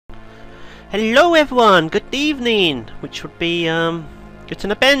Hello everyone, good evening, which would be, good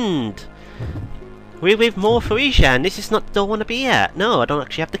in a bend. We're with more Theresia, and this is not the door I want to be at. No, I don't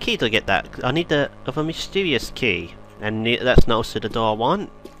actually have the key to get that. I need the other mysterious key, and that's not also the door I want.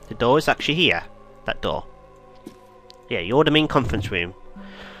 The door is actually here, that door. Yeah, you're the main conference room.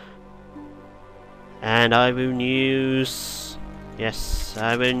 And I will use... Yes,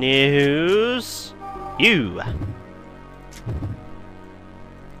 I will use... you!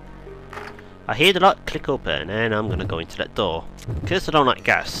 I hear the lock click open, and I'm gonna go into that door. Because I don't like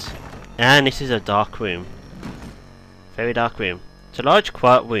gas. And this is a dark room. Very dark room. It's a large,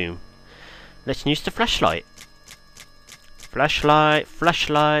 quiet room. Let's use the flashlight. Flashlight,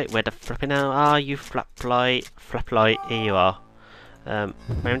 flashlight, where the flipping hell are you, flaplight? Flaplight, here you are.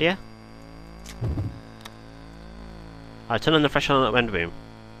 Round here? I turn on the flashlight around the room.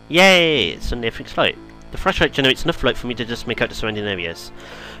 Yay! It's on the fixed light. The flashlight generates enough light for me to just make out the surrounding areas.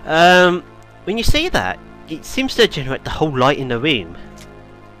 When you say that, it seems to generate the whole light in the room.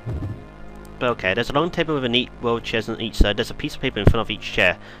 But okay, there's a long table with a neat row of chairs on each side. There's a piece of paper in front of each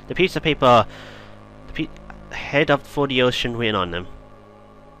chair. The piece of paper... head up for the ocean written on them.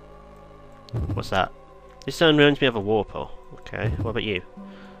 What's that? This one reminds me of a whirlpool. Okay, what about you?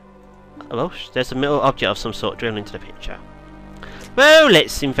 Oh, there's a metal object of some sort drilled into the picture. Well,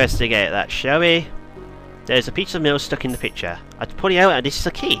 let's investigate that, shall we? There's a piece of metal stuck in the picture. I'd pull it out and this is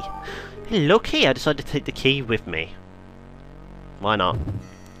a key. Hello key, I decided to take the key with me. Why not?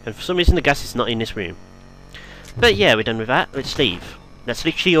 And for some reason the gas is not in this room. But yeah, we're done with that. Let's leave. That's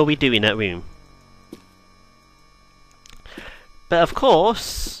literally all we do in that room. But of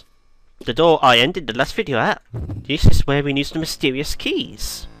course, the door I ended the last video at, this is where we use the mysterious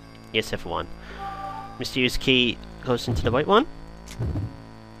keys. Yes, everyone. Mysterious key goes into the right one.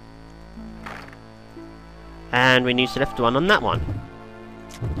 And we use the left one on that one.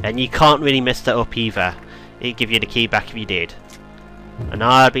 And you can't really mess that up either. It'll give you the key back if you did. And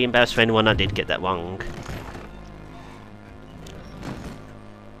I'd be embarrassed for anyone I did get that wrong.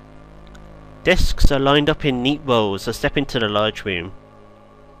 Desks are lined up in neat rows. I step into the large room.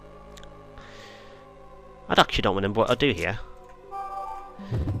 I actually don't remember what I do here.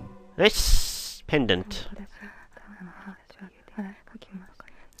 This pendant.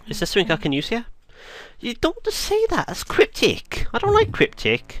 Is there something I can use here? You don't just say that. That's cryptic. I don't like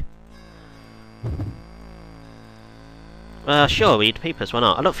cryptic. Sure, read papers. Why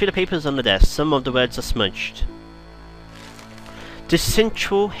not? I look through the papers on the desk. Some of the words are smudged. The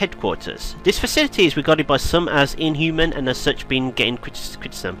Central Headquarters. This facility is regarded by some as inhuman and as such been getting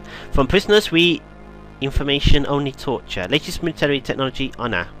criticism. From prisoners, information only torture. Latest military technology,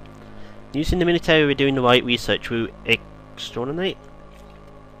 honor. Using the military, we're doing the right research. We extraordinate.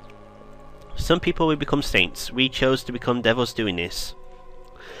 Some people will become saints. We chose to become devils doing this.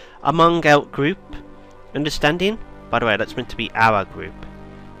 Among our group. Understanding? By the way, that's meant to be our group.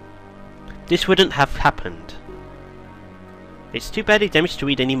 This wouldn't have happened. It's too badly damaged to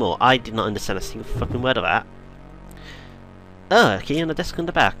read anymore. I did not understand a single fucking word of that. Oh, a key on the desk on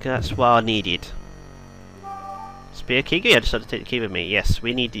the back. That's what I needed. Spare key? Yeah, I decided to take the key with me. Yes,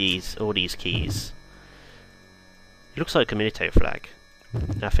 we need these, all these keys. It looks like a military flag.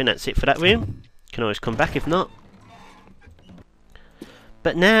 I think that's it for that room. Can always come back if not.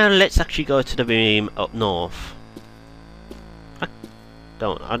 But now let's actually go to the room up north.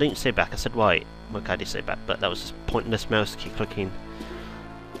 I didn't say back, I said right. Okay, I did say back, but that was just pointless mouse keep clicking.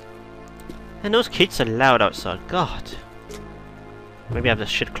 And those kids are loud outside. God. Maybe I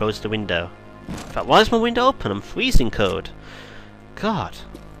should close the window. In fact, why is my window open? I'm freezing cold. God.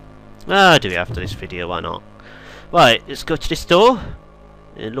 I'll do it after this video, why not? Right, let's go to this door.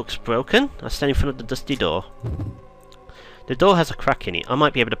 It looks broken. I stand in front of the dusty door. The door has a crack in it. I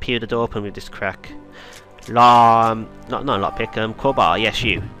might be able to peel the door open with this crack. Not lockpick, crowbar. Yes,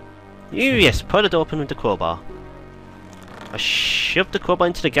 you. Yes, pry the door open with the crowbar. I shoved the crowbar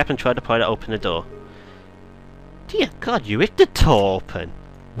into the gap and tried to pry to open the door. Dear God, you ripped the door open.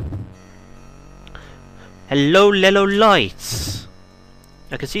 Hello, Lello lights.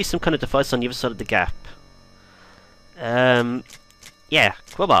 I can see some kind of device on the other side of the gap. Yeah,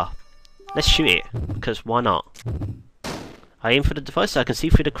 crowbar. Let's shoot it, because why not? I aim for the device so I can see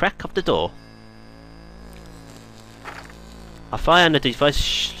through the crack of the door. I fire and the device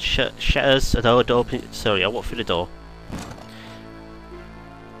shatters the door open. Sorry, I walk through the door.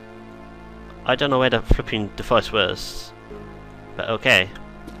 I don't know where the flipping device was, but okay.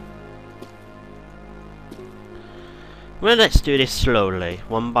 Well, let's do this slowly,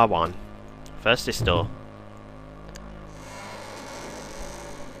 one by one. First this door.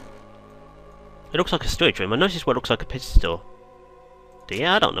 It looks like a storage room. I noticed what looks like a pistol. Do you?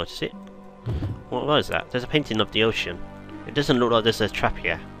 I don't notice it. What was that? There's a painting of the ocean. It doesn't look like there's a trap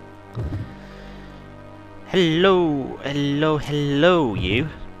here. Hello, hello, hello, you.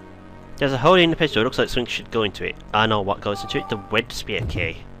 There's a hole in the pedestal. It looks like something should go into it. I know what goes into it. The wedge spear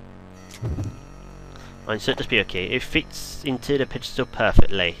key. I insert the spear key. It fits into the pedestal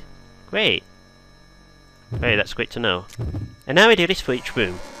perfectly. Great. Great, that's great to know. And now we do this for each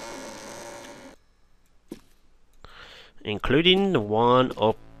room. Including the one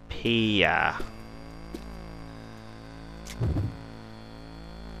up here.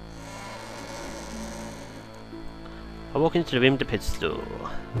 I walk into the room with the pedestal.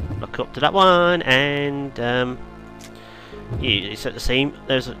 Look up to that one, and yeah, it's at the same.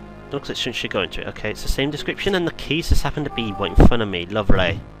 There's a looks like it should go into it. Okay, it's the same description, and the keys just happen to be right in front of me.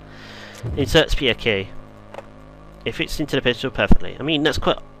 Lovely. Insert spear key. It fits into the pedestal perfectly. I mean, that's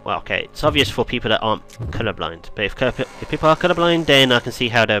quite well. Okay, it's obvious for people that aren't colorblind, but if people are colorblind, then I can see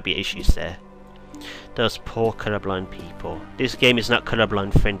how there'll be issues there. Those poor colorblind people. This game is not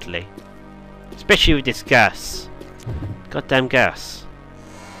colorblind friendly, especially with this gas. Goddamn gas.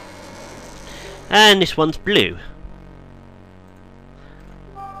 And this one's blue.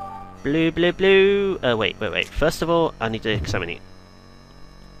 Blue, blue, blue. Wait. First of all, I need to examine it.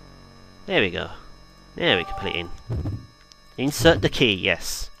 There we go. There we can put it in. Insert the key,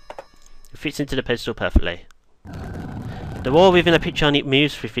 yes. It fits into the pedestal perfectly. The wall within a picture on it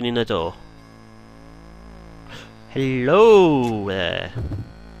moves within the door. Hello there.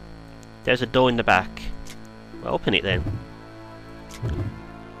 There's a door in the back. Well, open it then.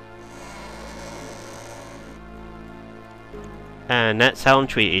 And that's how I'm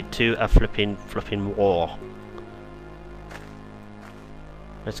treated to a flipping war.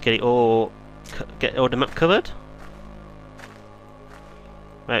 Let's get all the map covered.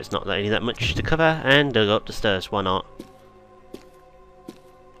 Well, it's not really that much to cover, and I'll go up the stairs. Why not?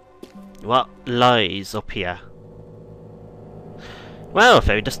 What lies up here? Well, a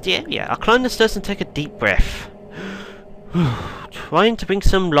very dusty area. I'll climb the stairs and take a deep breath. Trying to bring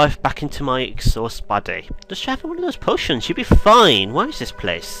some life back into my exhausted body. Just have one of those potions, you'll be fine. Why is this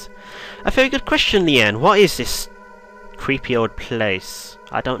place? A very good question, Leanne. What is this creepy old place?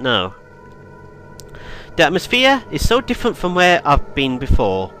 I don't know. The atmosphere is so different from where I've been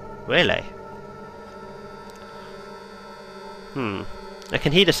before. Really? I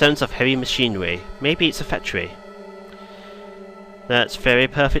can hear the sounds of heavy machinery. Maybe it's a factory. That's very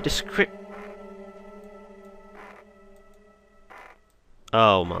perfect description.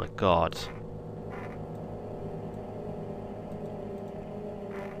 Oh my god.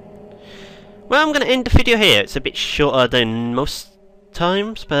 Well, I'm going to end the video here. It's a bit shorter than most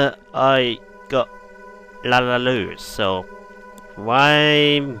times, but I got la lose, so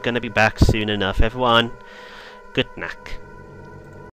I'm going to be back soon enough. Everyone, good night.